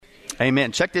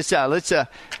Amen. Check this out. Let's, you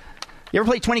ever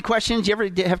play 20 questions? You ever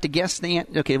have to guess the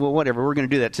answer? Okay, well, whatever. We're going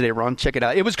to do that today, Ron. Check it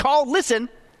out. It was called, listen,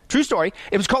 true story.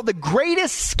 It was called the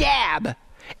greatest scab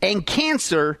and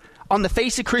cancer on the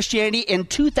face of Christianity in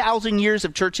 2,000 years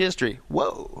of church history.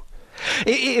 Whoa.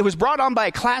 It was brought on by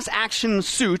a class action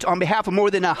suit on behalf of more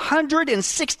than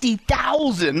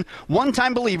 160,000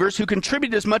 one-time believers who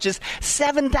contributed as much as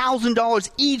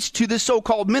 $7,000 each to this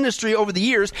so-called ministry over the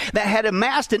years that had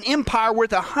amassed an empire worth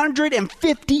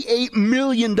 $158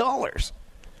 million.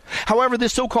 However,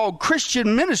 this so-called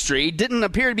Christian ministry didn't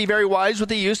appear to be very wise with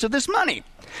the use of this money.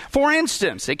 For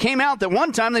instance, it came out that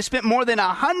one time they spent more than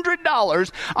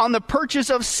 $100 on the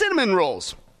purchase of cinnamon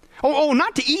rolls. Oh,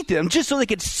 not to eat them, just so they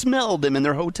could smell them in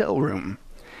their hotel room.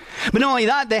 But not only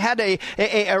that, they had a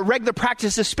regular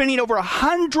practice of spending over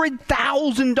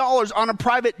 $100,000 on a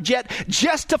private jet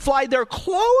just to fly their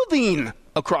clothing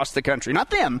across the country.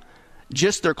 Not them,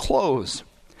 just their clothes.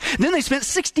 Then they spent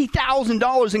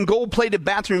 $60,000 in gold-plated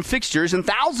bathroom fixtures and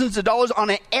thousands of dollars on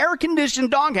an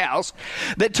air-conditioned doghouse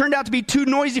that turned out to be too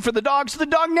noisy for the dog, so the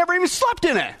dog never even slept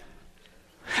in it.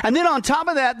 And then on top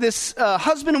of that, this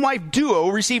husband and wife duo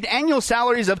received annual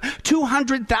salaries of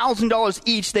 $200,000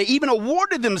 each. They even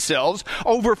awarded themselves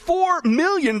over $4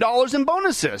 million in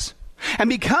bonuses. And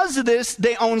because of this,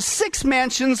 they own 6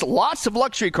 mansions, lots of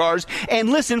luxury cars, and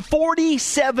listen,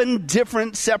 47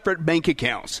 different separate bank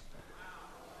accounts.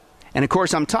 And of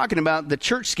course, I'm talking about the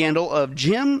church scandal of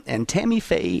Jim and Tammy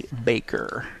Faye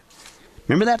Baker.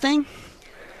 Remember that thing?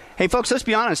 Hey, folks, let's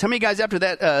be honest. How many guys after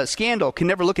that scandal can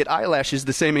never look at eyelashes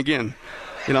the same again?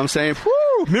 You know what I'm saying?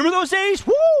 Woo! Remember those days?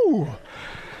 Woo!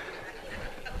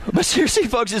 But seriously,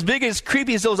 folks, as big as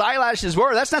creepy as those eyelashes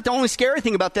were, that's not the only scary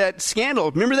thing about that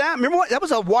scandal. Remember that? Remember what? That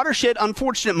was a watershed,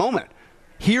 unfortunate moment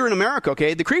here in America,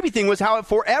 okay? The creepy thing was how it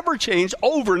forever changed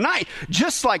overnight.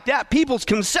 Just like that, people's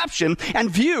conception and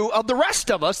view of the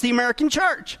rest of us, the American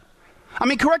church. I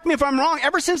mean, correct me if I'm wrong.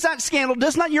 Ever since that scandal,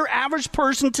 does not your average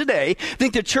person today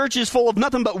think the church is full of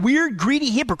nothing but weird, greedy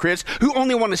hypocrites who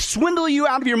only want to swindle you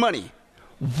out of your money?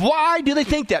 Why do they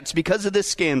think that? It's because of this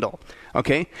scandal.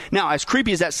 Okay? Now, as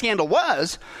creepy as that scandal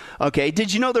was, okay,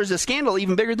 did you know there's a scandal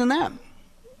even bigger than that?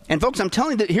 And folks, I'm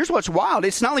telling you that here's what's wild.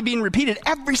 It's not only being repeated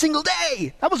every single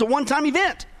day. That was a one-time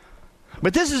event.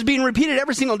 But this is being repeated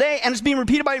every single day, and it's being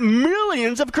repeated by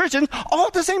millions of Christians all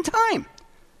at the same time.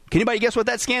 Can anybody guess what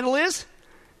that scandal is?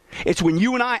 It's when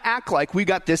you and I act like we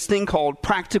got this thing called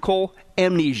practical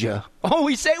amnesia. Oh,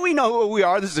 we say we know who we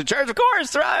are. This is the church, of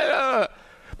course, right?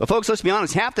 But folks, let's be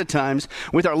honest. Half the times,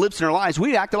 with our lips and our lives,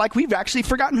 we act like we've actually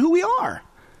forgotten who we are.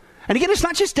 And again, it's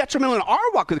not just detrimental in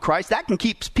our walk with Christ. That can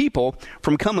keep people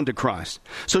from coming to Christ.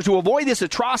 So to avoid this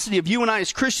atrocity of you and I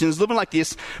as Christians living like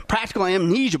this practical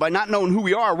amnesia by not knowing who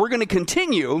we are, we're going to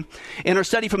continue in our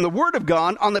study from the Word of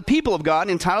God on the people of God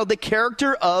entitled The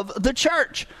Character of the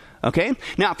Church. Okay?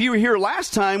 Now, if you were here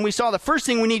last time, we saw the first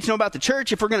thing we need to know about the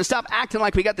church, if we're going to stop acting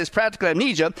like we got this practical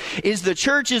amnesia, is the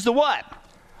church is the what?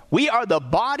 We are the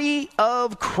body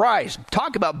of Christ.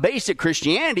 Talk about basic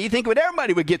Christianity. You think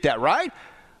everybody would get that, right?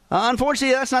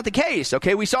 Unfortunately, that's not the case,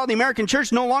 okay? We saw the American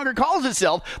church no longer calls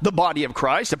itself the body of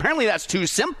Christ. Apparently, that's too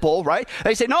simple, right?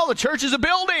 They say, no, the church is a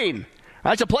building.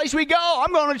 That's a place we go.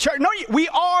 I'm going to church. No, we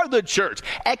are the church.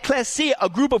 Ecclesia, a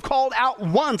group of called out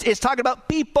ones. It's talking about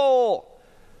people.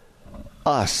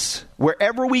 Us.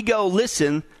 Wherever we go,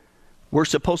 listen, we're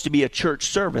supposed to be a church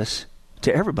service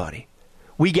to everybody.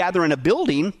 We gather in a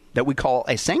building that we call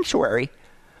a sanctuary,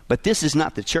 but this is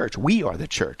not the church. We are the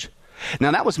church.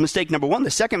 Now, that was mistake number one. The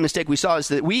second mistake we saw is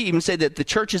that we even say that the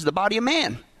church is the body of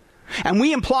man. And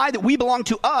we imply that we belong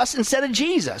to us instead of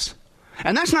Jesus.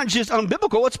 And that's not just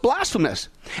unbiblical, it's blasphemous.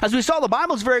 As we saw, the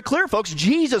Bible is very clear, folks.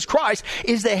 Jesus Christ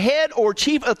is the head or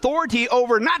chief authority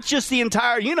over not just the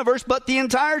entire universe, but the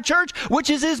entire church,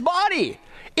 which is his body.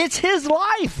 It's his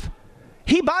life.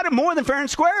 He bought it more than fair and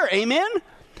square, amen?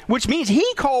 Which means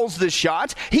he calls the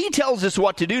shots. He tells us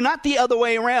what to do, not the other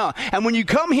way around. And when you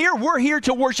come here, we're here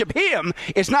to worship him.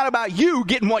 It's not about you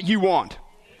getting what you want.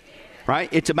 Right?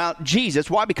 It's about Jesus.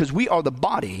 Why? Because we are the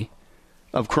body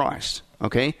of Christ.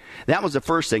 Okay? That was the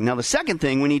first thing. Now, the second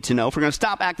thing we need to know, if we're going to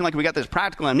stop acting like we got this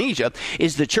practical amnesia,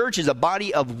 is the church is a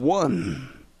body of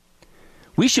one.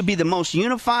 We should be the most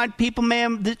unified people,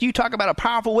 man. You talk about a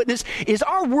powerful witness. Is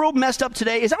our world messed up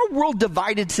today? Is our world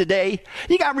divided today?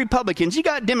 You got Republicans, you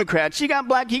got Democrats, you got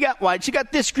black, you got whites, you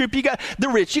got this group, you got the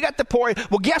rich, you got the poor.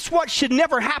 Well, guess what should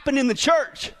never happen in the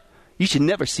church? You should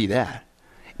never see that.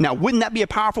 Now, wouldn't that be a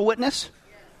powerful witness?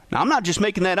 Now, I'm not just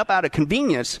making that up out of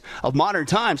convenience of modern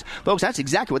times. Folks, that's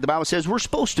exactly what the Bible says we're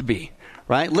supposed to be,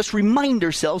 right? Let's remind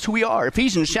ourselves who we are.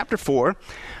 Ephesians chapter 4,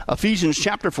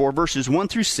 verses 1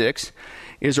 through 6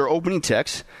 is our opening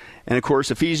text. And, of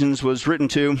course, Ephesians was written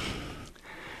to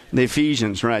the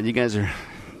Ephesians, right? You guys are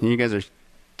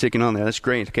ticking on there. That's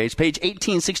great. Okay, it's page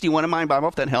 1861 in my Bible,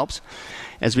 if that helps,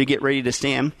 as we get ready to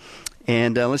stand.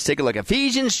 And let's take a look.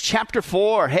 Ephesians chapter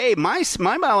 4. Hey, my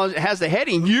Bible has the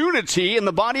heading, Unity in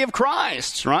the Body of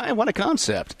Christ, right? What a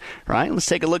concept, right? Let's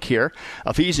take a look here.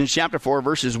 Ephesians chapter 4,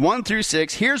 verses 1 through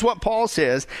 6. Here's what Paul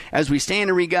says as we stand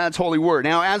and read God's holy word.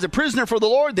 Now, as a prisoner for the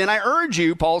Lord, then I urge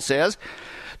you, Paul says,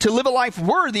 to live a life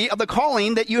worthy of the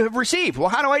calling that you have received. Well,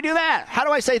 how do I do that? How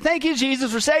do I say, thank you,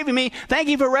 Jesus, for saving me. Thank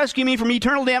you for rescuing me from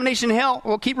eternal damnation in hell.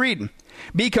 Well, keep reading.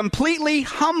 Be completely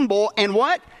humble and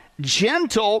what?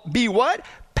 Gentle. Be what?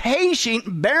 Patient,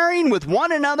 bearing with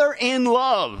one another in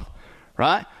love.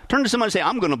 Right? Turn to somebody and say,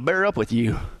 I'm going to bear up with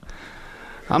you.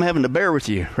 I'm having to bear with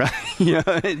you, right?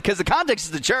 Because the context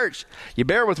is the church. You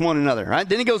bear with one another, right?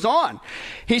 Then he goes on.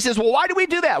 He says, well, why do we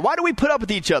do that? Why do we put up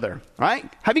with each other,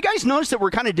 right? Have you guys noticed that we're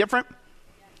kind of different?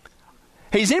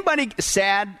 Hey, is anybody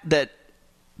sad that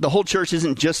the whole church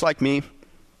isn't just like me?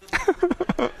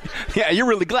 Yeah, you're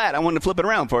really glad. I wanted to flip it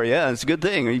around for you. Yeah, it's a good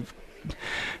thing. You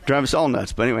drive us all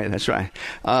nuts. But anyway, that's right.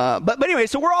 But anyway,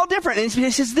 so we're all different. And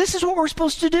he says, this is what we're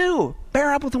supposed to do.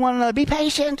 Bear up with one another. Be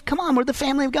patient. Come on, we're the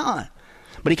family of God.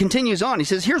 But he continues on. He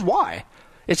says, here's why.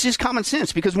 It's just common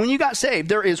sense. Because when you got saved,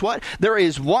 there is what? There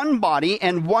is one body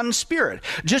and one spirit.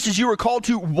 Just as you were called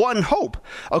to one hope.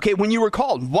 Okay, when you were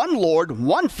called, one Lord,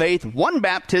 one faith, one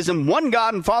baptism, one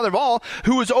God and Father of all,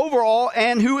 who is over all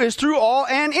and who is through all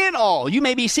and in all. You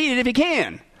may be seated if you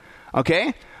can.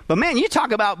 Okay? But man, you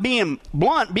talk about being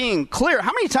blunt, being clear.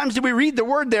 How many times did we read the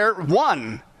word there?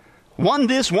 One. One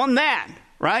this, one that.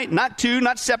 Right? Not two,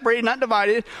 not separated, not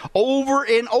divided, over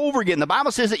and over again. The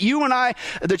Bible says that you and I,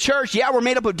 the church, yeah, we're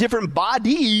made up of different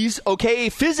bodies, okay,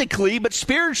 physically, but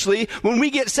spiritually, when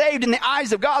we get saved in the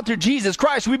eyes of God through Jesus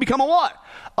Christ, we become a what?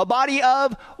 A body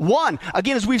of one.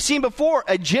 Again, as we've seen before,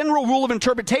 a general rule of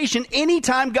interpretation,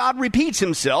 anytime God repeats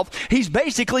himself, he's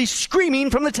basically screaming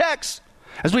from the text.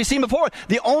 As we've seen before,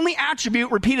 the only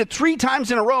attribute repeated 3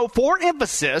 times in a row for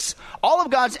emphasis. All of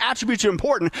God's attributes are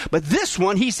important, but this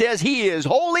one, he says, he is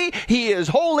holy, he is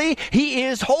holy, he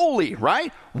is holy,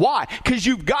 right? Why? Because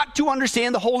you've got to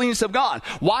understand the holiness of God.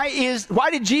 Why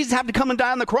did Jesus have to come and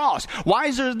die on the cross? Why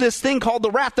is there this thing called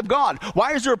the wrath of God?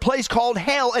 Why is there a place called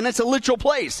hell, and it's a literal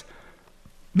place?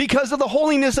 Because of the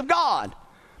holiness of God.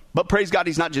 But praise God,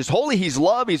 he's not just holy, he's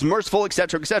love, he's merciful,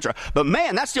 etc., etc. But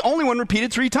man, that's the only one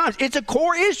repeated 3 times. It's a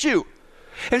core issue.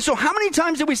 And so how many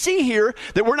times do we see here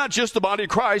that we're not just the body of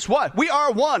Christ? What? We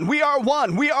are one, we are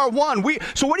one, we are one.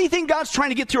 So what do you think God's trying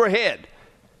to get through our head?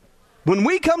 When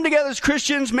we come together as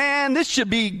Christians, man, this should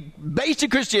be basic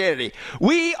Christianity.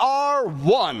 We are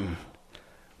one.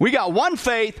 We got one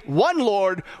faith, one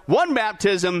Lord, one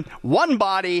baptism, one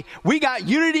body. We got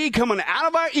unity coming out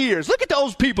of our ears. Look at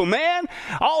those people, man.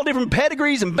 All different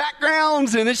pedigrees and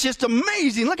backgrounds, and it's just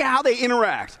amazing. Look at how they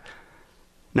interact.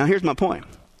 Now, here's my point.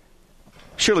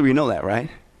 Surely we know that, right?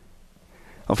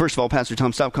 Well, first of all, Pastor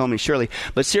Tom, stop calling me Shirley.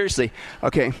 But seriously,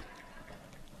 okay.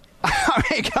 I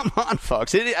mean, come on,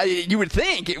 folks. You would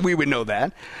think we would know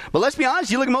that. But let's be honest.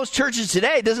 You look at most churches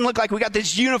today, it doesn't look like we got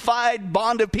this unified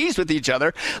bond of peace with each other.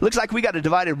 It looks like we got a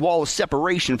divided wall of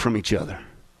separation from each other.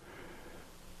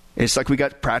 It's like we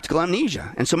got practical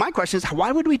amnesia. And so my question is,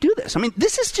 why would we do this? I mean,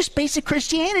 this is just basic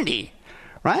Christianity,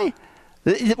 right?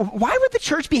 Why would the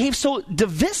church behave so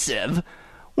divisive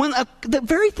when the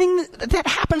very thing that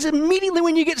happens immediately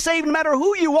when you get saved, no matter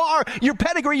who you are, your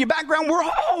pedigree, your background, we're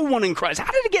all one in Christ.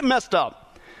 How did it get messed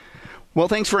up? Well,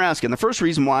 thanks for asking. The first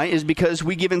reason why is because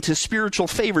we give into spiritual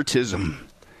favoritism.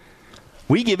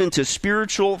 We give into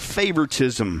spiritual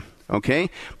favoritism. Okay?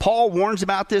 Paul warns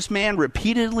about this, man,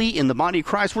 repeatedly in the body of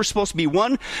Christ. We're supposed to be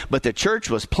one, but the church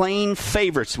was playing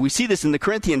favorites. We see this in the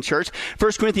Corinthian church.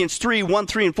 1 Corinthians 3, 1,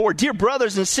 3, and 4. Dear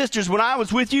brothers and sisters, when I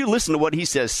was with you, listen to what he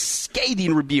says,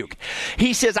 scathing rebuke.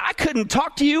 He says, I couldn't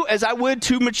talk to you as I would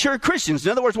to mature Christians.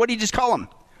 In other words, what did he just call them?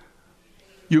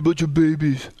 You're a bunch of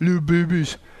babies, little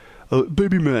babies,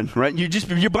 baby men, right?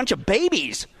 You're a bunch of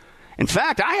babies. In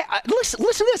fact, listen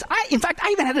to this. I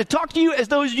even had to talk to you as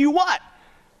those you what?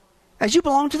 As you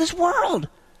belong to this world.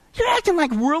 You're acting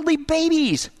like worldly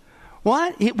babies.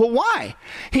 What? Well, why?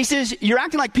 He says, you're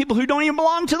acting like people who don't even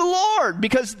belong to the Lord.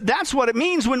 Because that's what it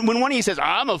means when one of you says,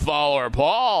 I'm a follower of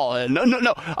Paul.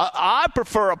 No. I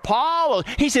prefer Apollo.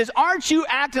 He says, aren't you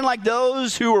acting like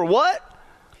those who are what?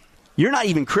 You're not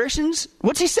even Christians?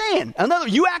 What's he saying?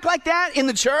 You act like that in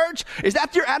the church? Is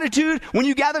that your attitude when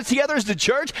you gather together as the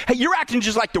church? Hey, you're acting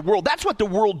just like the world. That's what the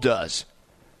world does,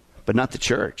 but not the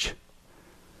church.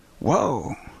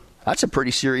 Whoa, that's a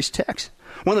pretty serious text.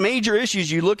 One of the major issues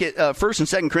you look at 1 and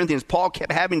 2 Corinthians, Paul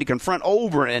kept having to confront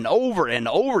over and over and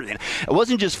over again. It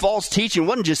wasn't just false teaching, it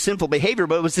wasn't just sinful behavior,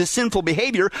 but it was this sinful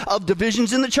behavior of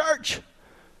divisions in the church.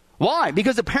 Why?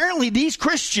 Because apparently these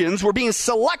Christians were being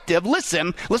selective.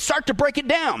 Listen, let's start to break it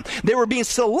down. They were being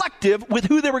selective with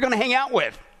who they were going to hang out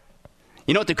with.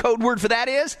 You know what the code word for that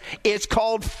is? It's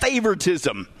called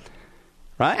favoritism.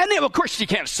 Right? And then, of course, you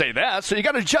can't say that, so you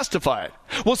got to justify it.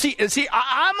 Well, see,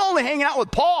 I'm only hanging out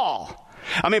with Paul.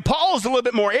 I mean, Paul's a little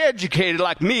bit more educated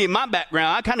like me in my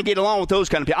background. I kind of get along with those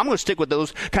kind of people. I'm going to stick with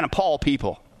those kind of Paul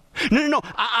people. No.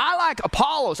 I like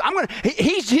Apollos.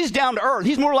 He's down to earth.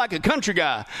 He's more like a country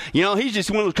guy. You know, he's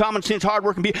just one of those common sense,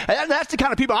 hardworking people. That's the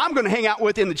kind of people I'm going to hang out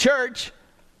with in the church.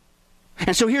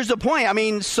 And so here's the point. I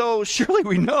mean, so surely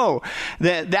we know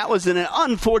that was an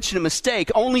unfortunate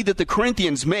mistake only that the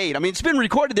Corinthians made. I mean, it's been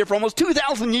recorded there for almost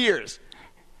 2,000 years.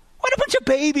 What a bunch of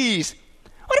babies.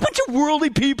 What a bunch of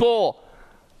worldly people.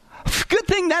 Good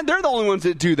thing that they're the only ones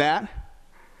that do that.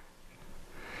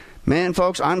 Man,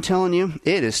 folks, I'm telling you,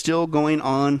 it is still going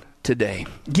on today.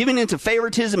 Giving into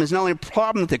favoritism is not only a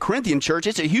problem with the Corinthian church,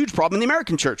 it's a huge problem in the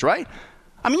American church, right?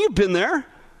 I mean, you've been there.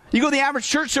 You go to the average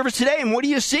church service today, and what do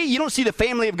you see? You don't see the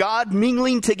family of God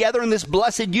mingling together in this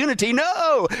blessed unity.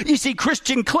 No, you see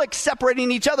Christian cliques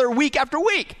separating each other week after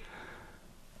week.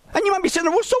 And you might be saying,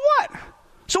 well, so what?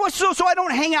 So I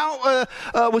don't hang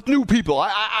out with new people.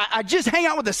 I just hang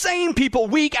out with the same people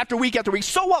week after week after week.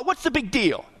 So what? What's the big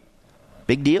deal?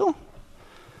 Big deal?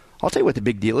 I'll tell you what the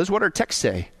big deal is. What our texts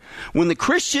say. When the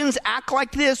Christians act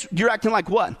like this, you're acting like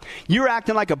what? You're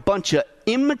acting like a bunch of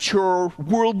immature,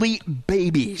 worldly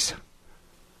babies.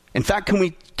 In fact, can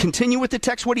we continue with the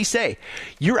text? What did he say?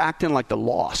 You're acting like the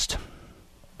lost.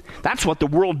 That's what the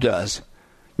world does.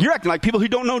 You're acting like people who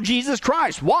don't know Jesus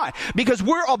Christ. Why? Because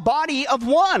we're a body of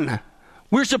one.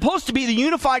 We're supposed to be the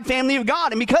unified family of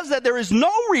God. And because of that, there is no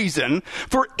reason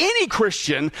for any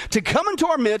Christian to come into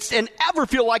our midst and ever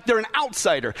feel like they're an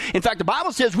outsider. In fact, the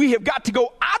Bible says we have got to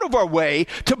go out of our way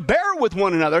to bear with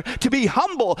one another, to be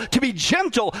humble, to be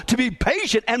gentle, to be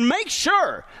patient, and make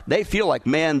sure they feel like,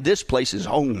 man, this place is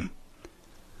home.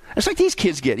 It's like these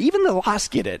kids get it. Even the lost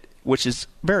get it, which is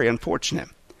very unfortunate.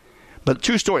 But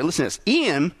true story, listen to this.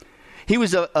 Ian, he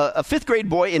was a fifth grade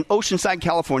boy in Oceanside,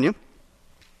 California.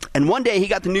 And one day he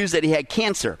got the news that he had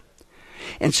cancer.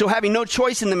 And so having no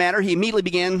choice in the matter, he immediately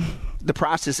began the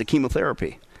process of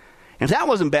chemotherapy. And if that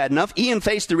wasn't bad enough, Ian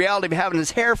faced the reality of having his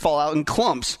hair fall out in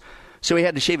clumps. So he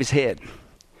had to shave his head.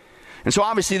 And so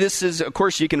obviously this is, of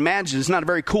course, you can imagine, it's not a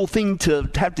very cool thing to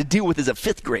have to deal with as a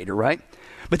fifth grader, right?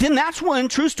 But then that's when,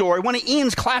 true story, one of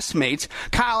Ian's classmates,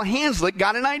 Kyle Hanslick,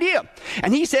 got an idea.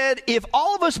 And he said, if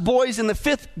all of us boys in the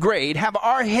fifth grade have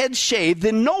our heads shaved,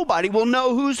 then nobody will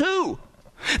know who's who.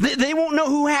 They won't know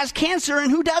who has cancer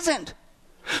and who doesn't.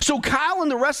 So Kyle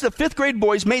and the rest of the fifth grade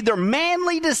boys made their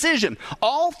manly decision.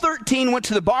 All 13 went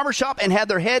to the barbershop and had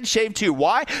their heads shaved too.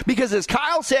 Why? Because as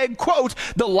Kyle said, quote,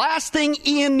 the last thing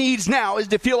Ian needs now is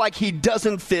to feel like he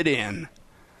doesn't fit in.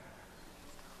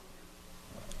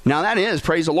 Now that is,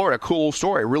 praise the Lord, a cool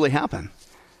story. It really happened.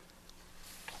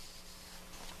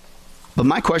 But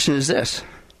my question is this.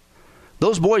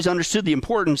 Those boys understood the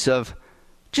importance of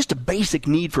just a basic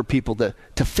need for people to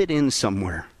fit in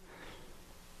somewhere.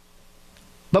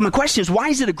 But my question is, why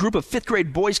is it a group of fifth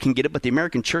grade boys can get it, but the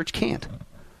American church can't?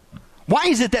 Why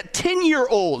is it that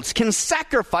 10-year-olds can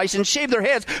sacrifice and shave their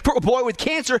heads for a boy with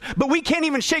cancer, but we can't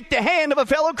even shake the hand of a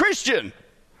fellow Christian?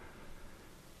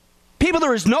 People,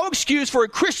 there is no excuse for a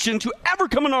Christian to ever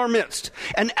come in our midst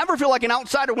and ever feel like an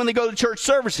outsider when they go to church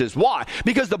services. Why?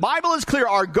 Because the Bible is clear.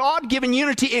 Our God-given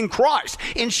unity in Christ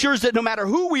ensures that no matter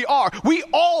who we are, we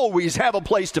always have a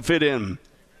place to fit in.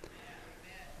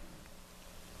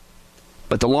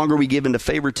 But the longer we give into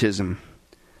favoritism,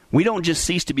 we don't just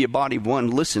cease to be a body of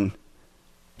one. Listen,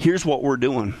 here's what we're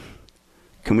doing.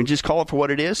 Can we just call it for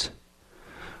what it is?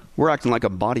 We're acting like a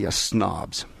body of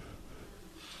snobs.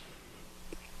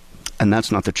 And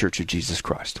that's not the Church of Jesus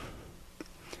Christ.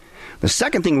 The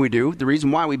second thing we do, the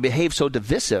reason why we behave so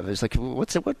divisive is like,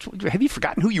 what, have you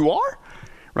forgotten who you are?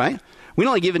 Right? We don't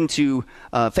only give into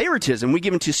favoritism, we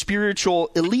give into spiritual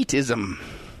elitism.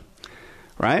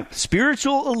 Right?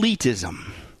 Spiritual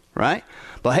elitism. Right?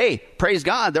 But hey, praise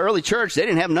God, the early church, they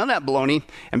didn't have none of that baloney.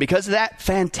 And because of that,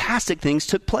 fantastic things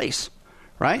took place.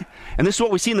 Right? And this is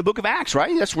what we see in the book of Acts,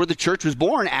 right? That's where the church was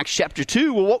born, Acts chapter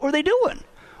 2. Well, what were they doing?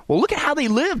 Well, look at how they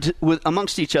lived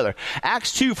amongst each other.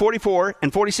 Acts 2, 44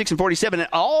 and 46 and 47. And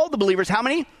all the believers, how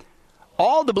many?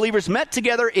 All the believers met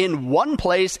together in one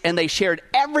place, and they shared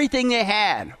everything they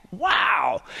had.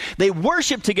 Wow. They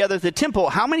worshiped together at the temple.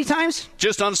 How many times?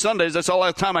 Just on Sundays. That's all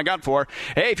the time I got for.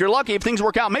 Hey, if you're lucky, if things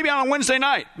work out, maybe on a Wednesday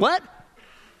night. What?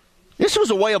 This was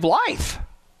a way of life.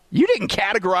 You didn't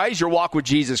categorize your walk with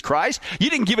Jesus Christ. You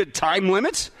didn't give it time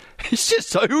limits. It's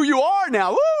just who you are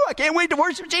now. Woo, I can't wait to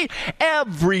worship Jesus.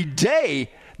 Every day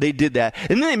they did that.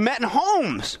 And then they met in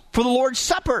homes for the Lord's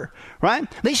Supper, right?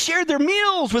 They shared their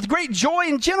meals with great joy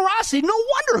and generosity. No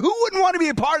wonder. Who wouldn't want to be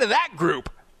a part of that group?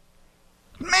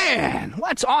 Man,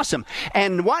 that's awesome.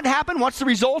 And what happened? What's the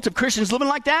result of Christians living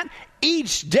like that?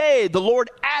 Each day the Lord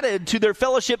added to their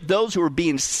fellowship those who were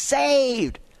being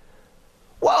saved.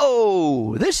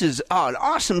 Whoa, this is an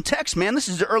awesome text, man. This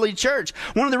is the early church.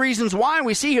 One of the reasons why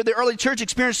we see here the early church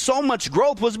experienced so much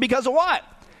growth was because of what?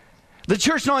 The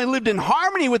church not only lived in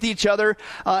harmony with each other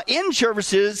in church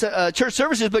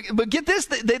services, but get this,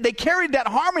 they carried that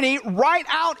harmony right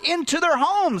out into their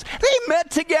homes. They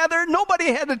met together.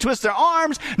 Nobody had to twist their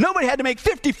arms. Nobody had to make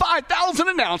 55,000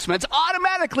 announcements.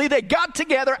 Automatically, they got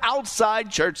together outside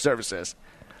church services.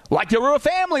 Like they were a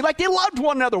family, like they loved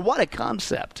one another. What a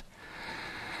concept.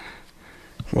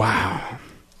 Wow.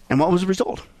 And what was the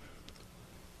result?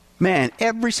 Man,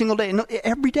 every single day,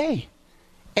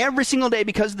 every single day,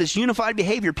 because of this unified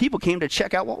behavior, people came to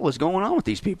check out what was going on with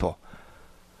these people.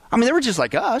 I mean, they were just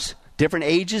like us, different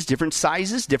ages, different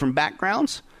sizes, different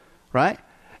backgrounds, right?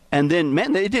 And then,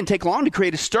 man, it didn't take long to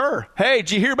create a stir. Hey,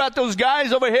 did you hear about those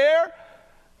guys over here?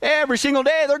 Every single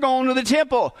day, they're going to the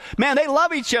temple. Man, they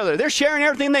love each other. They're sharing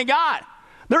everything they got.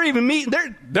 They're even meeting.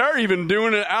 They're even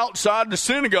doing it outside the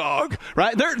synagogue,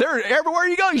 right? They're everywhere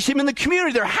you go. You see them in the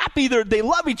community. They're happy. They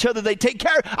love each other. They take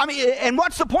care. I mean, and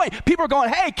what's the point? People are going,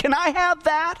 hey, can I have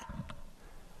that?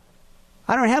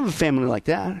 I don't have a family like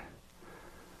that.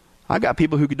 I got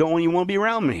people who don't even want to be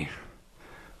around me.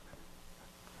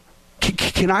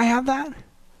 Can I have that?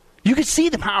 You could see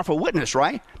the powerful witness,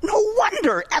 right? No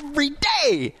wonder every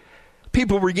day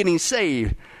people were getting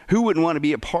saved. Who wouldn't want to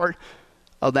be a part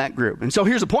of that group? And so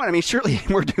here's the point. I mean, surely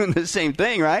we're doing the same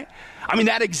thing, right? I mean,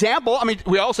 that example,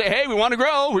 we all say, hey, we want to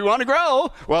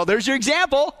grow. Well, there's your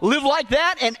example. Live like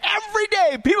that, and every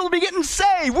day people will be getting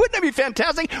saved. Wouldn't that be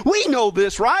fantastic? We know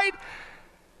this, right?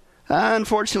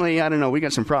 Unfortunately, I don't know. We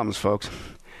got some problems, folks.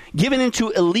 Giving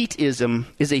into elitism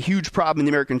is a huge problem in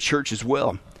the American church as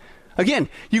well. Again,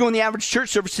 you go in the average church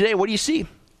service today, what do you see?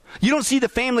 You don't see the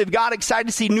family of God excited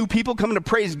to see new people coming to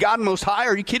praise God Most High.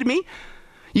 Are you kidding me?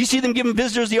 You see them giving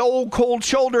visitors the old cold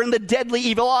shoulder and the deadly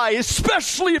evil eye,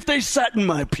 especially if they sat in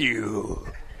my pew.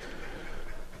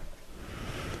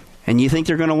 And you think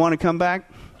they're going to want to come back?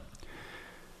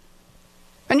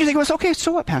 And you think, well, it's okay,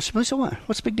 so what, Pastor Billy, so what?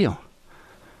 What's the big deal?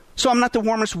 So I'm not the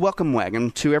warmest welcome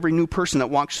wagon to every new person that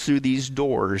walks through these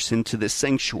doors into this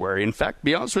sanctuary. In fact, to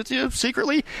be honest with you,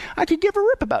 secretly, I could give a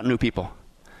rip about new people.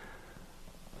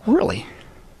 Really?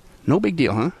 No big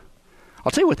deal, huh?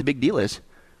 I'll tell you what the big deal is.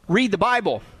 Read the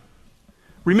Bible.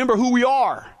 Remember who we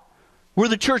are. We're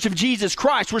the church of Jesus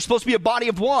Christ. We're supposed to be a body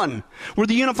of one. We're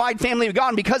the unified family of God.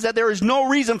 And because of that, there is no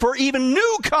reason for even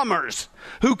newcomers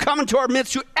who come into our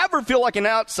midst to ever feel like an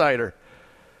outsider.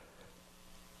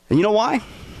 And you know why?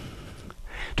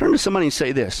 Turn to somebody and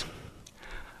say this.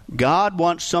 God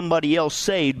wants somebody else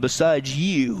saved besides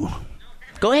you.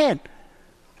 Go ahead.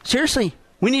 Seriously.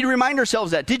 We need to remind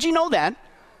ourselves that. Did you know that?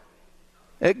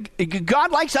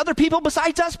 God likes other people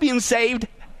besides us being saved.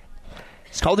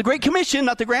 It's called the Great Commission,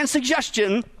 not the Grand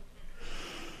Suggestion.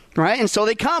 Right? And so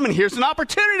they come, and here's an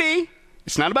opportunity.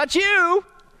 It's not about you.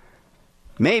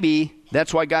 Maybe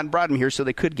that's why God brought them here, so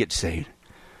they could get saved.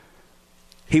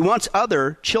 He wants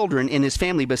other children in his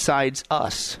family besides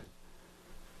us.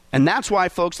 And that's why,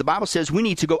 folks, the Bible says we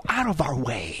need to go out of our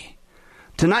way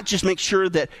to not just make sure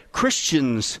that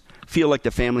Christians feel like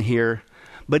the family here,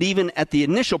 but even at the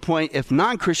initial point, if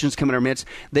non-Christians come in our midst,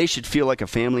 they should feel like a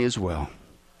family as well.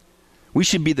 We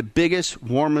should be the biggest,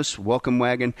 warmest welcome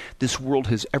wagon this world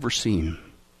has ever seen.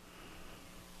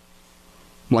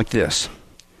 Like this.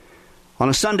 On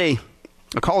a Sunday,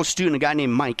 a college student, a guy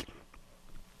named Mike,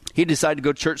 he decided to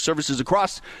go to church services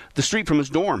across the street from his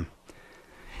dorm.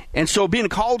 And so being a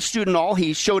college student and all,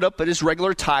 he showed up at his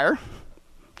regular attire.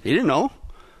 He didn't know.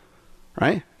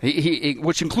 Right? He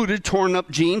which included torn up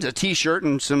jeans, a t-shirt,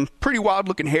 and some pretty wild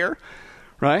looking hair.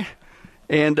 Right?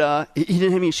 And he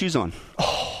didn't have any shoes on.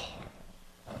 Oh.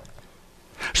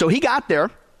 So he got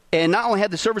there, and not only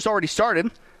had the service already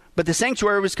started, but the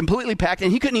sanctuary was completely packed,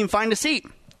 and he couldn't even find a seat.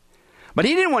 But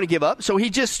he didn't want to give up, so he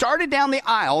just started down the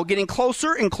aisle, getting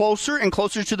closer and closer and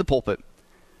closer to the pulpit.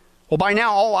 Well, by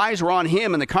now, all eyes were on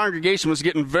him, and the congregation was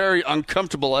getting very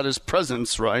uncomfortable at his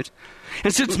presence, right?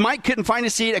 And since Mike couldn't find a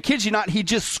seat, I kid you not, he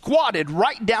just squatted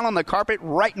right down on the carpet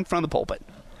right in front of the pulpit.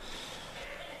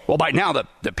 Well, by now,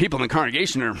 the people in the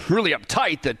congregation are really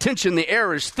uptight. The tension in the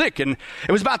air is thick. And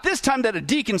it was about this time that a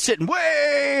deacon sitting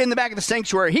way in the back of the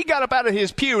sanctuary, he got up out of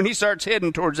his pew and he starts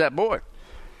heading towards that boy.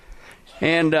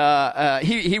 And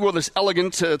he wore this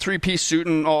elegant three-piece suit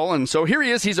and all. And so here he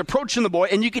is. He's approaching the boy.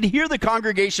 And you could hear the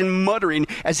congregation muttering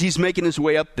as he's making his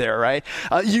way up there, right?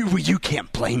 You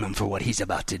can't blame him for what he's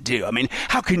about to do. I mean,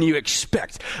 how can you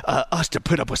expect us to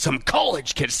put up with some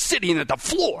college kid sitting at the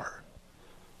floor?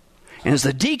 And as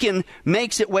the deacon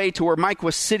makes it way to where Mike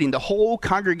was sitting, the whole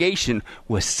congregation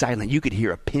was silent. You could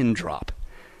hear a pin drop.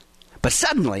 But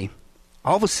suddenly,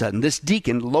 all of a sudden, this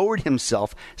deacon lowered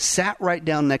himself, sat right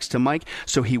down next to Mike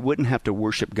so he wouldn't have to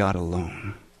worship God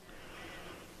alone.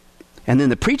 And then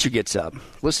the preacher gets up.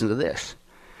 Listen to this.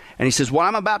 And he says, what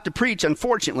I'm about to preach,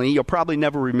 unfortunately, you'll probably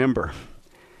never remember.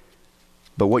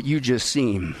 But what you just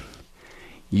seen,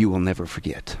 you will never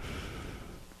forget.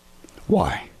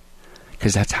 Why?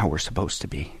 Because that's how we're supposed to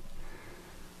be.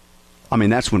 I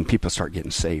mean, that's when people start getting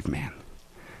saved, man.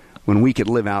 When we could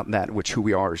live out that which who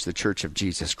we are as the church of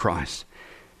Jesus Christ.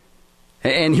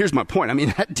 And here's my point. I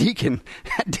mean, that deacon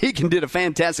did a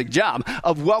fantastic job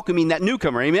of welcoming that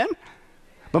newcomer. Amen?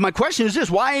 But my question is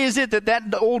this. Why is it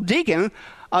that old deacon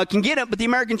can get up, but the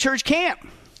American church can't?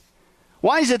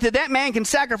 Why is it that man can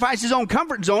sacrifice his own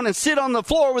comfort zone and sit on the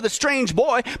floor with a strange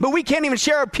boy, but we can't even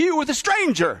share a pew with a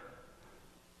stranger?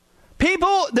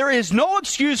 People, there is no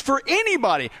excuse for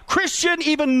anybody, Christian,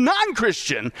 even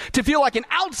non-Christian, to feel like an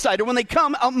outsider when they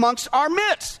come amongst our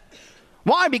midst.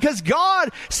 Why? Because God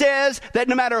says that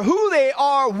no matter who they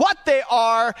are, what they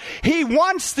are, He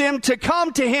wants them to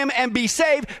come to Him and be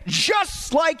saved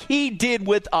just like He did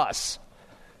with us.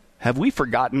 Have we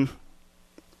forgotten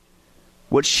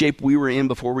what shape we were in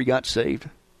before we got saved?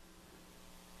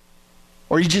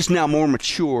 Or are you just now more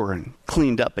mature and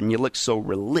cleaned up and you look so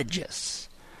religious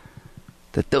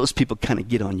that those people kind of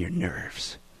get on your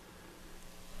nerves?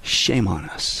 Shame on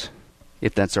us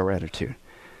if that's our attitude.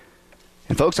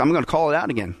 And folks, I'm going to call it out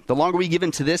again. The longer we give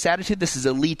into this attitude, this is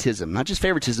elitism. Not just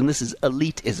favoritism, this is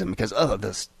elitism because,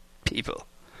 those people.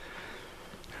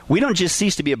 We don't just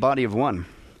cease to be a body of one.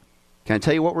 Can I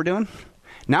tell you what we're doing?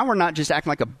 Now we're not just acting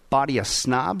like a body of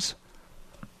snobs.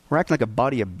 We're acting like a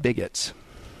body of bigots.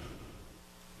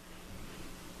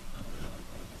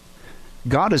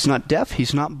 God is not deaf.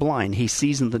 He's not blind. He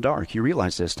sees in the dark. You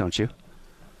realize this, don't you? Do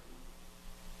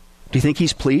you think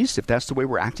He's pleased if that's the way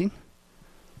we're acting?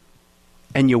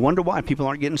 And you wonder why people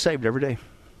aren't getting saved every day.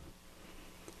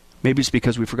 Maybe it's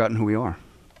because we've forgotten who we are.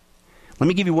 Let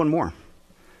me give you one more.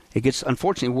 It gets,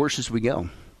 unfortunately, worse as we go.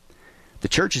 The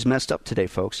church is messed up today,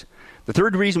 folks. The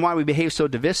third reason why we behave so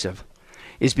divisive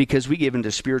is because we give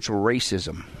into spiritual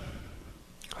racism.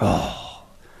 Oh,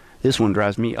 this one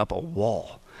drives me up a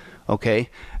wall. Okay?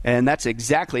 And that's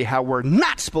exactly how we're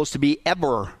not supposed to be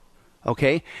ever.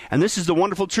 Okay? And this is the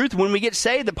wonderful truth when we get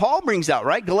saved that Paul brings out,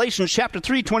 right? Galatians chapter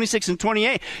 3, 26 and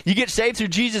 28. You get saved through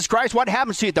Jesus Christ. What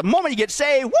happens to you? At the moment you get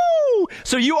saved, woo!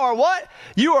 So you are what?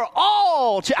 You are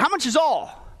all, how much is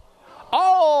all?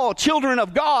 All children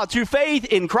of God through faith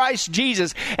in Christ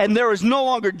Jesus. And there is no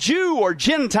longer Jew or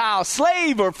Gentile,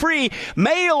 slave or free,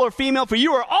 male or female, for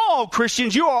you are all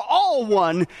Christians. You are all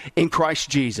one in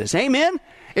Christ Jesus. Amen?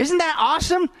 Isn't that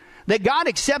awesome? That God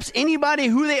accepts anybody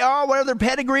who they are, whatever their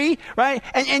pedigree, right?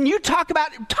 And you talk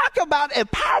about a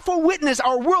powerful witness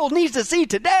our world needs to see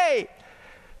today.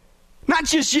 Not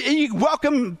just you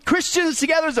welcome Christians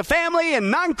together as a family and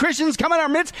non-Christians come in our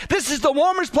midst. This is the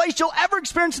warmest place you'll ever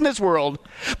experience in this world.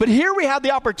 But here we have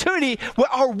the opportunity where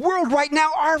our world right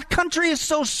now, our country is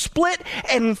so split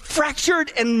and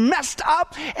fractured and messed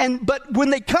up. But when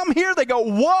they come here, they go,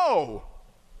 whoa.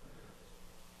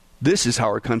 This is how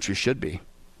our country should be.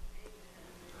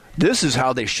 This is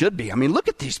how they should be. I mean, look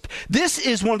at these. This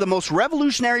is one of the most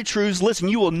revolutionary truths, listen,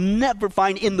 you will never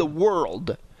find in the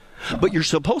world, but you're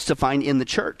supposed to find in the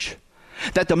church.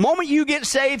 That the moment you get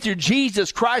saved through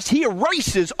Jesus Christ, He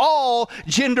erases all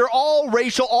gender, all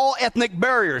racial, all ethnic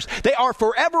barriers. They are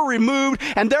forever removed,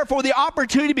 and therefore the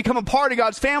opportunity to become a part of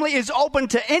God's family is open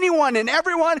to anyone and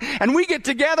everyone, and we get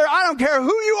together. I don't care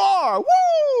who you are.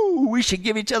 Woo! We should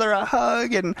give each other a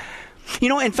hug, and,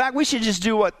 in fact, we should just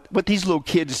do what these little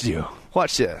kids do.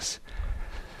 Watch this.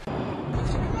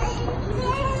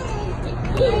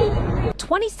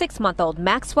 26-month-old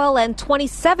Maxwell and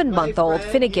 27-month-old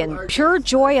Finnegan, pure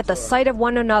joy at the sight of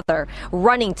one another,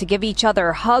 running to give each other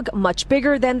a hug much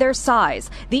bigger than their size.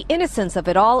 The innocence of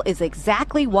it all is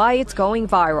exactly why it's going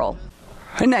viral.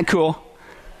 Isn't that cool?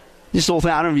 This whole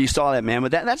thing, I don't know if you saw that, man,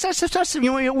 but that's you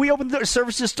know, we open the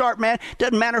services start, man.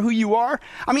 Doesn't matter who you are.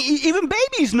 I mean, even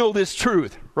babies know this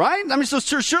truth, right? I mean, so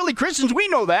surely Christians, we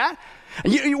know that.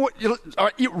 You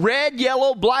red,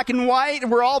 yellow, black, and white,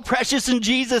 we're all precious in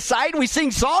Jesus' sight. We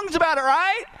sing songs about it,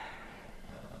 right?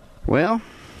 Well,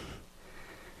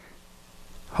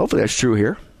 hopefully that's true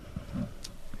here.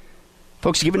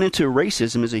 Folks, giving into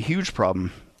racism is a huge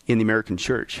problem in the American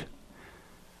church.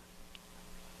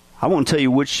 I won't tell you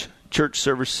which church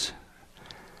service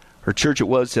or church it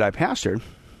was that I pastored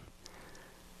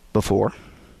before,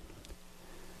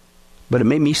 but it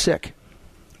made me sick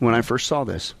when I first saw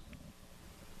this.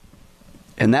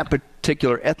 And that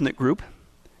particular ethnic group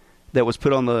that was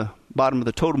put on the bottom of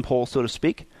the totem pole, so to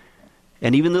speak,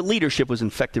 and even the leadership was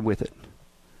infected with it.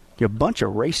 You're a bunch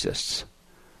of racists.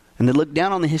 And they looked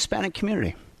down on the Hispanic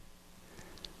community.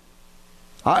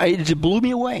 It blew me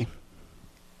away.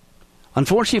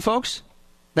 Unfortunately, folks,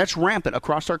 that's rampant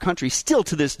across our country still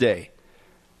to this day.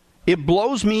 It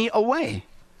blows me away.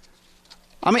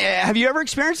 I mean, have you ever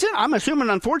experienced it? I'm assuming,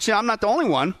 unfortunately, I'm not the only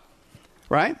one,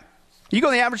 right? You go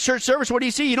to the average church service, what do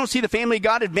you see? You don't see the family of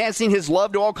God advancing his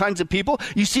love to all kinds of people.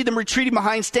 You see them retreating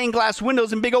behind stained glass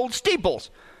windows and big old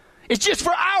steeples. It's just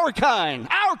for our kind,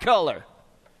 our color.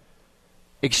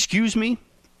 Excuse me?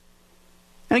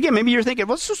 And again, maybe you're thinking,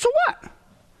 well, so what?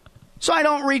 So I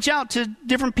don't reach out to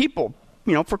different people,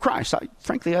 you know, for Christ.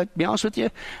 Frankly, I'd be honest with you,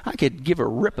 I could give a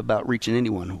rip about reaching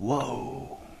anyone.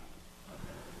 Whoa.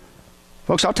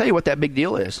 Folks, I'll tell you what that big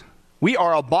deal is. We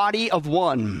are a body of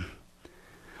one.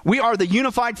 We are the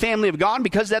unified family of God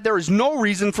because that there is no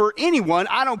reason for anyone,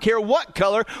 I don't care what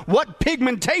color, what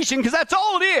pigmentation, because that's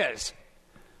all it is,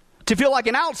 to feel like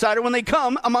an outsider when they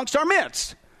come amongst our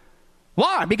midst.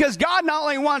 Why? Because God not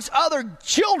only wants other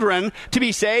children to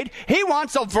be saved, he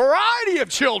wants a variety of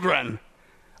children.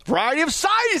 Variety of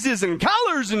sizes and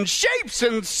colors and shapes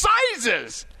and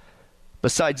sizes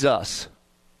besides us.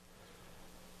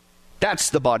 That's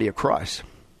the body of Christ.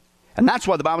 And that's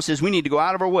why the Bible says we need to go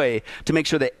out of our way to make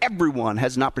sure that everyone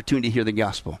has an opportunity to hear the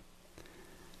gospel.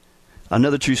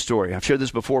 Another true story. I've shared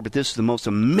this before, but this is the most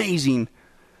amazing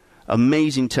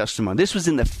testimony. This was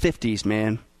in the 50s,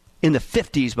 man. In the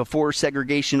 50s, before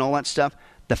segregation, all that stuff.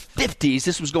 The 50s,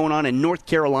 this was going on in North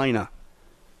Carolina.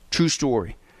 True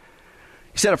story.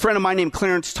 He said a friend of mine named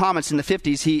Clarence Thomas in the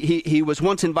 50s, he was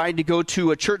once invited to go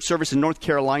to a church service in North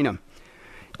Carolina.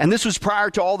 And this was prior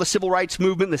to all the civil rights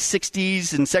movement in the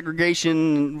 60s and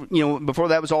segregation, you know, before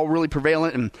that was all really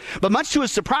prevalent. But much to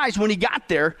his surprise, when he got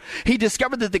there, he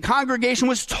discovered that the congregation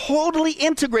was totally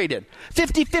integrated,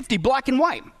 50-50, black and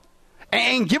white.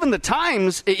 And given the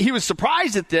times, he was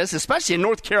surprised at this, especially in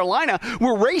North Carolina,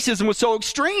 where racism was so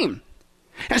extreme.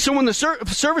 And so when the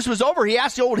service was over, he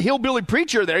asked the old hillbilly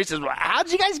preacher there, he says, well, how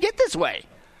did you guys get this way?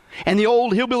 And the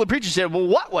old hillbilly preacher said, well,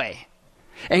 what way?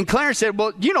 And Clarence said,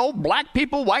 well, you know, black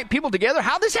people, white people together,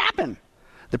 how'd this happen?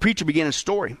 The preacher began his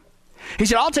story. He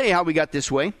said, I'll tell you how we got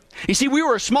this way. You see, we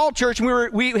were a small church,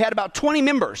 and we had about 20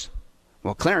 members.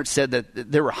 Well, Clarence said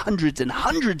that there were hundreds and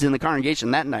hundreds in the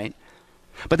congregation that night.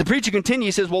 But the preacher continued,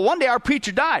 he says, well, one day our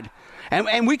preacher died,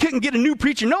 and we couldn't get a new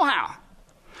preacher no how.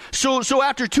 So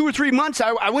after 2 or 3 months,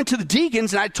 I went to the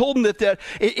deacons, and I told them that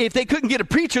if they couldn't get a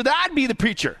preacher, that I'd be the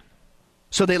preacher.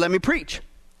 So they let me preach.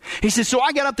 He says, so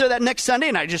I got up there that next Sunday,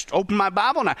 and I just opened my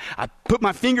Bible, and I put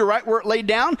my finger right where it laid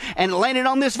down, and it landed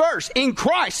on this verse. In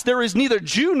Christ there is neither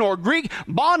Jew nor Greek,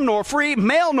 bond nor free,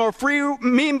 male nor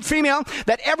female,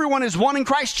 that everyone is one in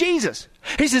Christ Jesus.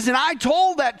 He says, and I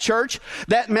told that church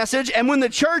that message, and when the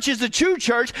church is the true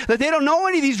church, that they don't know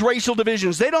any of these racial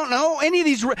divisions. They don't know any of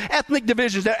these ethnic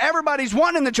divisions, that everybody's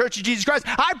one in the church of Jesus Christ.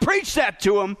 I preached that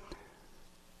to them.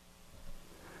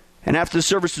 And after the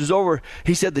service was over,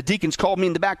 he said the deacons called me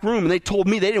in the back room, and they told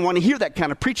me they didn't want to hear that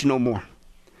kind of preaching no more.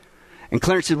 And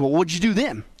Clarence said, well, what'd you do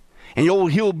then? And the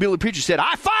old hillbilly preacher said,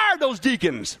 I fired those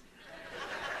deacons.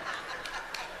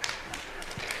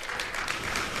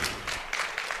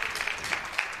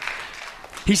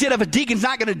 He said, if a deacon's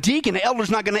not going to deacon, an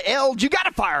elder's not going to eld, you got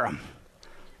to fire them.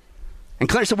 And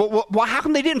Clarence said, well, how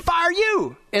come they didn't fire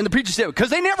you? And the preacher said,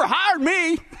 because they never hired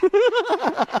me.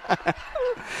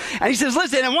 And he says,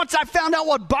 listen, and once I found out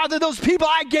what bothered those people,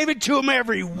 I gave it to them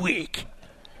every week.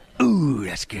 Ooh,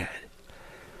 that's good.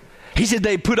 He said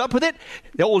they put up with it.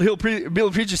 The old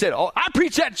hillbilly preacher said, oh, I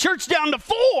preached that church down to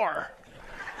 4.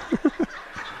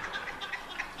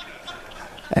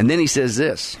 And then he says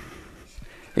this.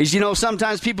 He says, you know,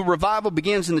 sometimes revival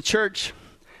begins in the church,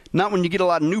 not when you get a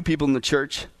lot of new people in the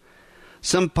church.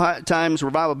 Sometimes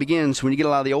revival begins when you get a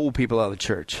lot of the old people out of the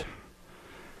church.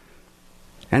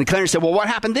 And Clarence said, well, what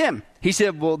happened then? He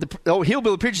said, well, the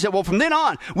hillbilly preacher said, well, from then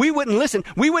on, we wouldn't listen.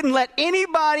 We wouldn't let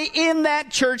anybody in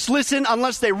that church listen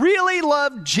unless they really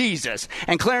loved Jesus.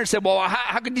 And Clarence said, well,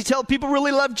 how could you tell people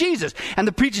really love Jesus? And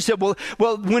the preacher said, well,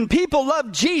 when people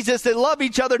love Jesus, they love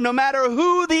each other no matter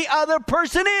who the other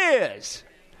person is.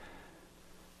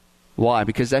 Why?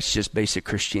 Because that's just basic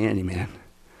Christianity, man.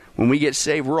 When we get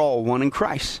saved, we're all one in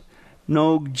Christ.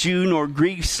 No Jew, nor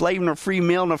Greek, slave, nor free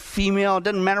male, nor female. It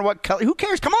doesn't matter what color. Who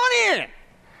cares? Come on in.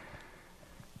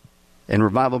 And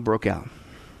revival broke out.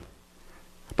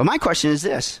 But my question is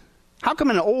this. How come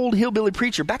an old hillbilly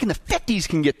preacher back in the 50s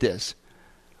can get this,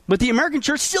 but the American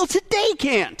church still today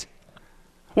can't?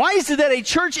 Why is it that a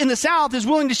church in the South is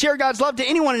willing to share God's love to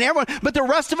anyone and everyone, but the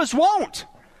rest of us won't?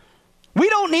 We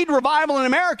don't need revival in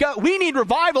America. We need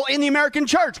revival in the American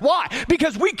church. Why?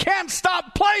 Because we can't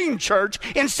stop playing church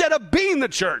instead of being the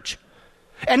church.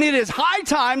 And it is high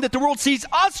time that the world sees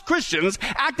us Christians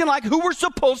acting like who we're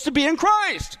supposed to be in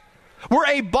Christ. We're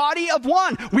a body of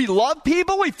one. We love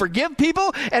people, we forgive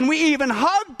people, and we even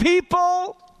hug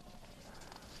people.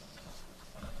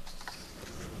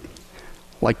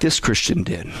 Like this Christian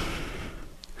did.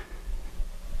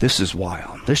 This is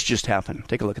wild. This just happened.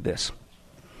 Take a look at this.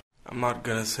 I'm not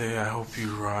going to say I hope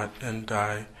you rot and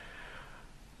die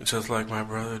just like my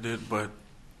brother did, but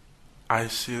I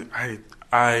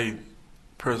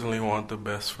personally want the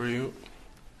best for you.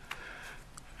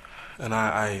 And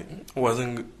I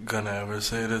wasn't going to ever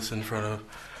say this in front of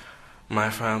my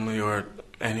family or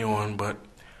anyone, but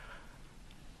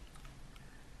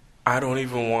I don't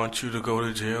even want you to go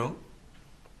to jail.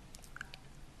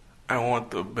 I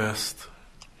want the best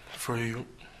for you.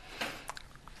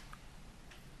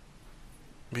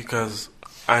 Because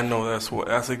I know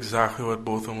that's exactly what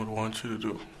both of them would want you to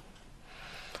do.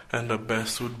 And the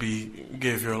best would be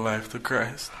give your life to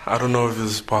Christ. I don't know if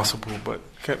this is possible, but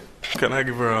can I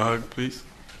give her a hug, please?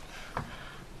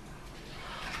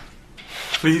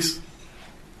 Please?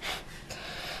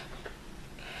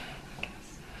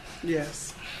 Yes.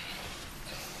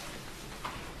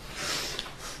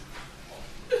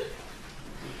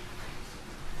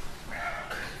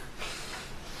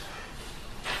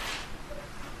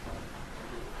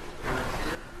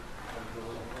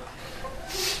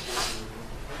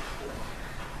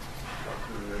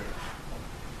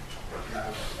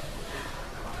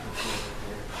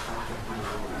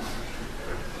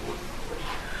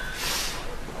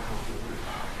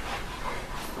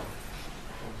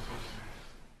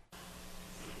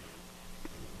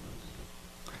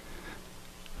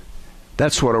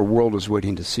 That's what our world is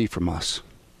waiting to see from us.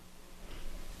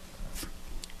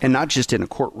 And not just in a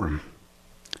courtroom,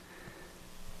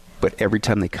 but every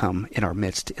time they come in our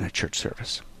midst in a church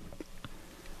service.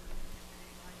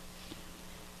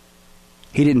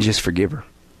 He didn't just forgive her.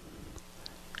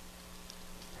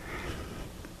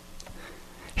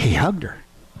 He hugged her.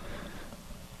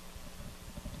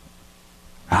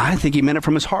 I think he meant it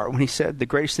from his heart when he said the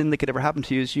greatest thing that could ever happen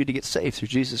to you is you to get saved through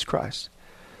Jesus Christ.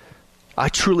 I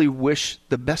truly wish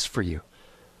the best for you.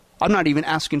 I'm not even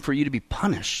asking for you to be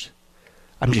punished.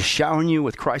 I'm just showering you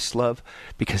with Christ's love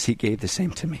because he gave the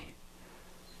same to me.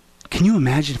 Can you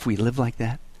imagine if we lived like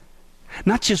that?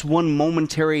 Not just one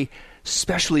momentary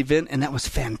special event, and that was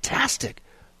fantastic,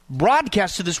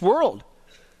 broadcast to this world.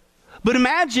 But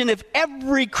imagine if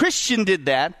every Christian did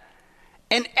that,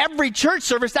 and every church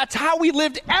service, that's how we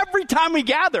lived every time we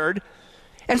gathered.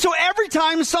 And so every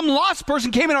time some lost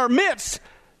person came in our midst,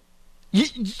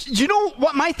 you know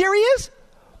what my theory is?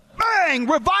 Bang!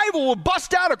 Revival will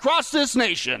bust out across this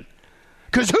nation.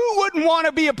 Because who wouldn't want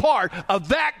to be a part of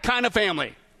that kind of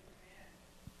family?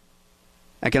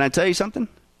 And can I tell you something?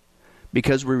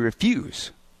 Because we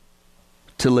refuse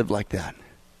to live like that.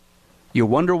 You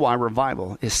wonder why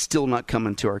revival is still not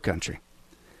coming to our country.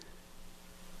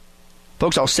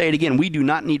 Folks, I'll say it again. We do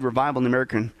not need revival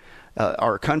in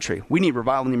our country. We need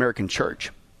revival in the American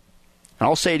church. And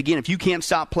I'll say it again. If you can't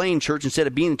stop playing church instead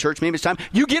of being in church, maybe it's time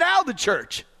you get out of the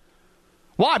church.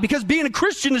 Why? Because being a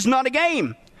Christian is not a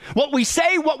game. What we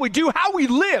say, what we do, how we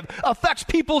live affects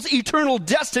people's eternal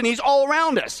destinies all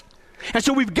around us. And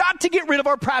so we've got to get rid of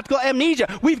our practical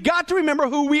amnesia. We've got to remember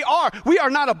who we are. We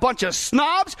are not a bunch of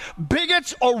snobs,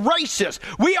 bigots, or racists.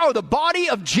 We are the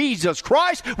body of Jesus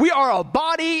Christ. We are a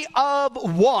body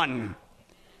of one.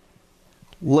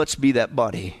 Let's be that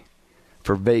body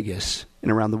for Vegas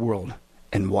and around the world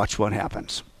and watch what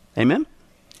happens. Amen?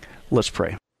 Let's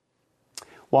pray.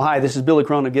 Well, hi, this is Billy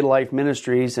Crone of Get a Life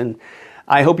Ministries, and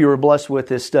I hope you were blessed with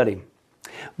this study.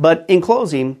 But in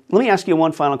closing, let me ask you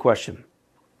one final question.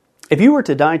 If you were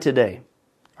to die today,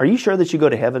 are you sure that you go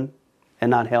to heaven and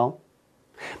not hell?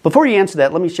 Before you answer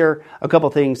that, let me share a couple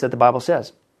things that the Bible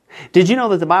says. Did you know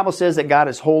that the Bible says that God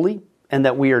is holy and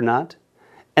that we are not?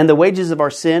 And the wages of our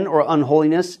sin or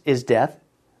unholiness is death?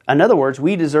 In other words,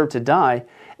 we deserve to die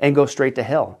and go straight to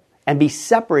hell and be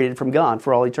separated from God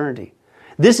for all eternity.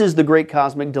 This is the great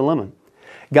cosmic dilemma.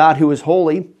 God who is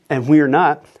holy and we are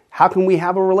not, how can we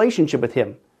have a relationship with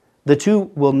Him? The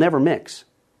two will never mix.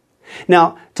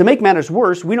 Now, to make matters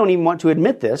worse, we don't even want to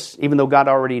admit this, even though God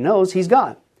already knows He's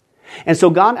God. And so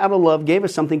God, out of love, gave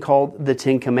us something called the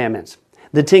Ten Commandments.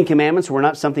 The Ten Commandments were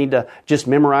not something to just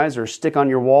memorize or stick on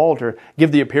your wall to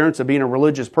give the appearance of being a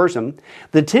religious person.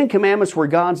 The Ten Commandments were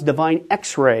God's divine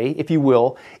X-ray, if you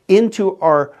will, into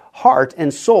our heart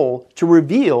and soul to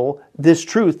reveal this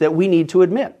truth that we need to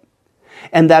admit.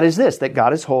 And that is this, that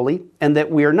God is holy and that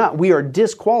we are not. We are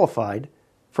disqualified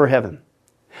for heaven.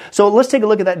 So let's take a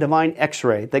look at that divine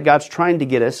X-ray that God's trying to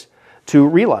get us to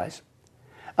realize.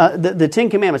 The Ten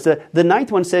Commandments, the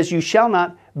ninth one says, you shall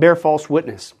not bear false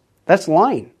witness. That's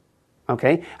lying.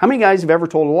 Okay? How many guys have ever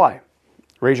told a lie?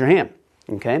 Raise your hand.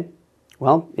 Okay?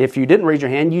 Well, if you didn't raise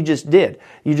your hand, you just did.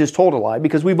 You just told a lie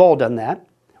because we've all done that.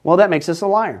 Well, that makes us a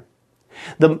liar.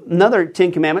 Another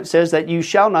Ten Commandment says that you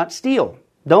shall not steal.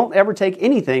 Don't ever take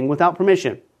anything without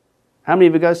permission. How many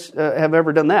of you guys have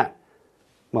ever done that?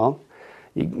 Well,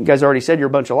 you guys already said you're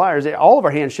a bunch of liars. All of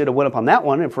our hands should have went up on that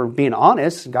one. And for being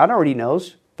honest, God already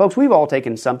knows. Folks, we've all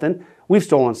taken something. We've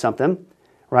stolen something,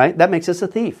 right? That makes us a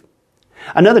thief.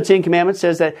 Another Ten Commandments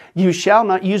says that you shall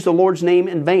not use the Lord's name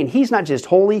in vain. He's not just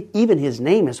holy, even His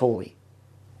name is holy.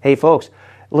 Hey, folks,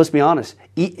 let's be honest.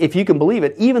 If you can believe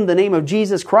it, even the name of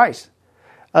Jesus Christ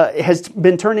has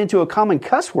been turned into a common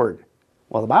cuss word.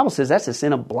 Well, the Bible says that's a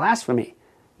sin of blasphemy.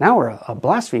 Now we're a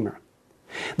blasphemer.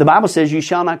 The Bible says you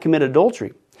shall not commit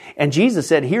adultery. And Jesus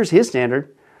said, here's His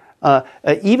standard.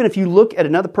 Even if you look at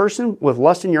another person with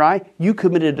lust in your eye, you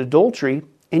committed adultery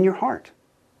in your heart.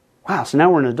 Wow, so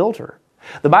now we're an adulterer.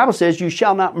 The Bible says you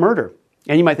shall not murder.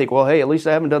 And you might think, well, hey, at least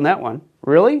I haven't done that one.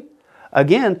 Really?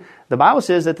 Again, the Bible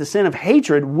says that the sin of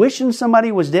hatred, wishing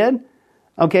somebody was dead,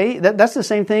 okay, that's the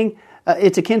same thing.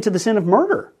 It's akin to the sin of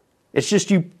murder. It's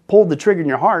just you pulled the trigger in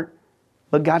your heart,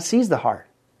 but God sees the heart.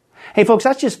 Hey, folks,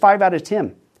 that's just 5 out of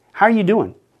 10. How are you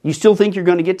doing? You still think you're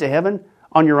going to get to heaven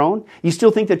on your own? You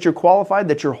still think that you're qualified,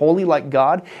 that you're holy like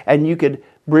God, and you could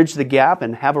bridge the gap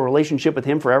and have a relationship with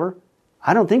Him forever?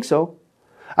 I don't think so.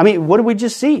 I mean, what did we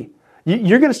just see?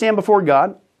 You're going to stand before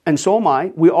God, and so am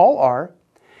I. We all are.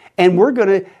 And we're going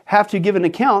to have to give an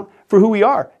account for who we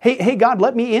are. Hey, God,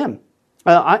 let me in.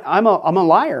 I'm a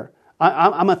liar.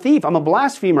 I'm a thief. I'm a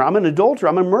blasphemer. I'm an adulterer.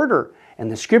 I'm a murderer.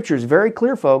 And the Scripture is very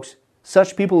clear, folks.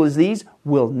 Such people as these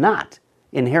will not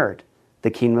inherit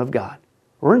the kingdom of God.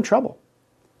 We're in trouble.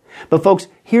 But folks,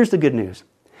 here's the good news.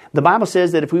 The Bible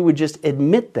says that if we would just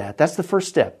admit that, that's the first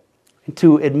step.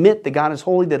 To admit that God is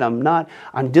holy, that I'm not,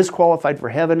 I'm disqualified for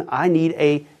heaven, I need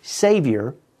a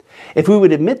Savior. If we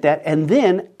would admit that and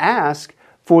then ask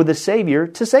for the Savior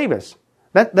to save us.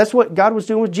 That's what God was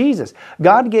doing with Jesus.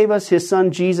 God gave us His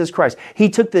Son, Jesus Christ. He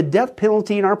took the death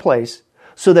penalty in our place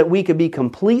so that we could be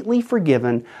completely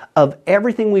forgiven of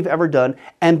everything we've ever done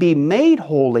and be made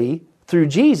holy through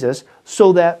Jesus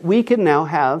so that we can now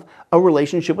have a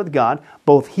relationship with God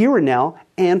both here and now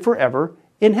and forever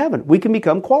in heaven. We can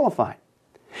become qualified.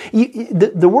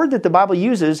 The word that the Bible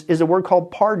uses is a word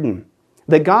called pardon.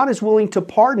 That God is willing to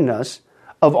pardon us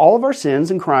of all of our sins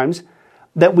and crimes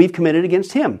that we've committed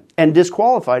against Him and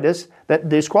disqualified us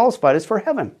for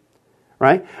heaven.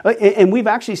 Right? And we've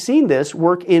actually seen this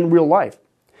work in real life.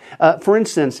 For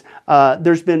instance,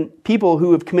 there's been people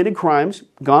who have committed crimes,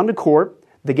 gone to court,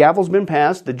 the gavel's been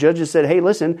passed, the judge has said, hey,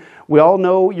 listen, we all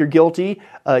know you're guilty,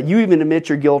 you even admit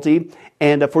you're guilty,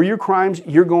 and for your crimes,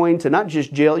 you're going to not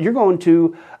just jail, you're going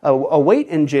to await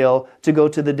in jail to go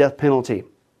to the death penalty.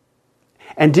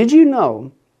 And did you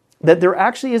know that there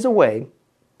actually is a way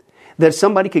that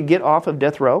somebody could get off of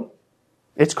death row?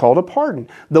 It's called a pardon.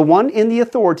 The one in the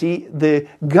authority, the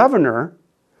governor,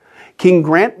 can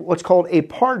grant what's called a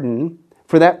pardon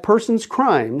for that person's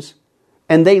crimes,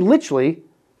 and they literally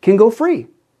can go free.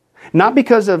 Not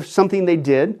because of something they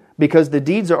did, because the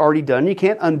deeds are already done, you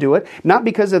can't undo it. Not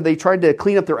because they tried to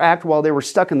clean up their act while they were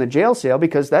stuck in the jail cell,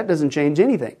 because that doesn't change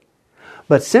anything.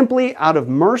 But simply out of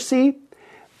mercy,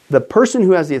 the person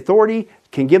who has the authority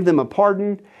can give them a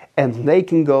pardon, and they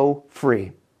can go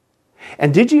free.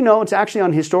 And did you know, it's actually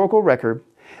on historical record,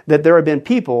 that there have been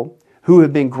people who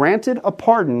have been granted a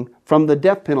pardon from the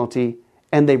death penalty,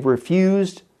 and they've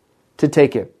refused to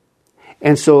take it.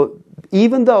 And so,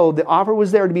 even though the offer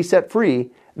was there to be set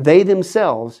free, they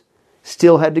themselves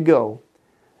still had to go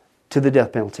to the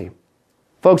death penalty.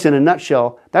 Folks, in a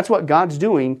nutshell, that's what God's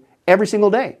doing every single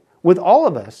day with all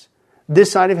of us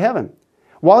this side of heaven.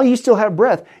 While you still have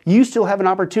breath, you still have an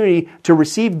opportunity to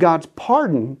receive God's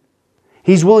pardon.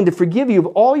 He's willing to forgive you of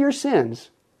all your sins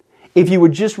if you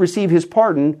would just receive His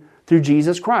pardon through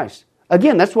Jesus Christ.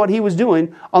 Again, that's what He was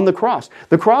doing on the cross.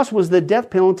 The cross was the death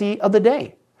penalty of the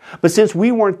day. But since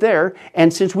we weren't there,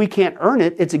 and since we can't earn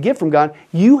it, it's a gift from God,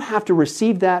 you have to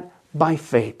receive that by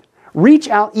faith. Reach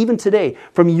out even today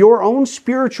from your own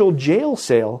spiritual jail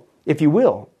cell, if you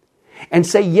will, and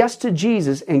say yes to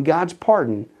Jesus and God's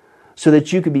pardon so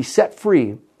that you could be set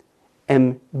free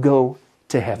and go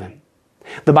to heaven.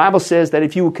 The Bible says that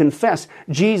if you will confess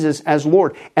Jesus as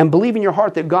Lord and believe in your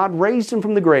heart that God raised Him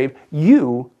from the grave,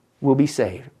 you will be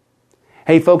saved.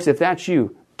 Hey folks, if that's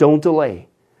you, don't delay.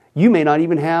 You may not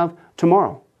even have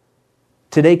tomorrow.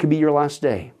 Today could be your last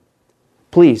day.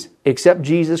 Please accept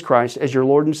Jesus Christ as your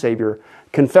Lord and Savior.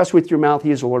 Confess with your mouth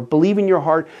He is Lord. Believe in your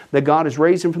heart that God has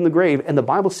raised Him from the grave. And the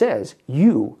Bible says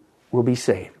you will be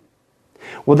saved.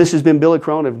 Well, this has been Billy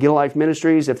Crone of Get a Life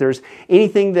Ministries. If there's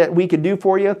anything that we could do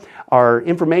for you, our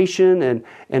information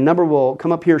and number will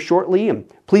come up here shortly.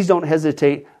 And please don't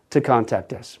hesitate to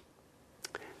contact us.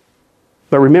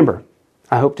 But remember,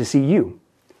 I hope to see you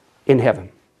in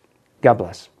heaven. God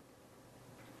bless.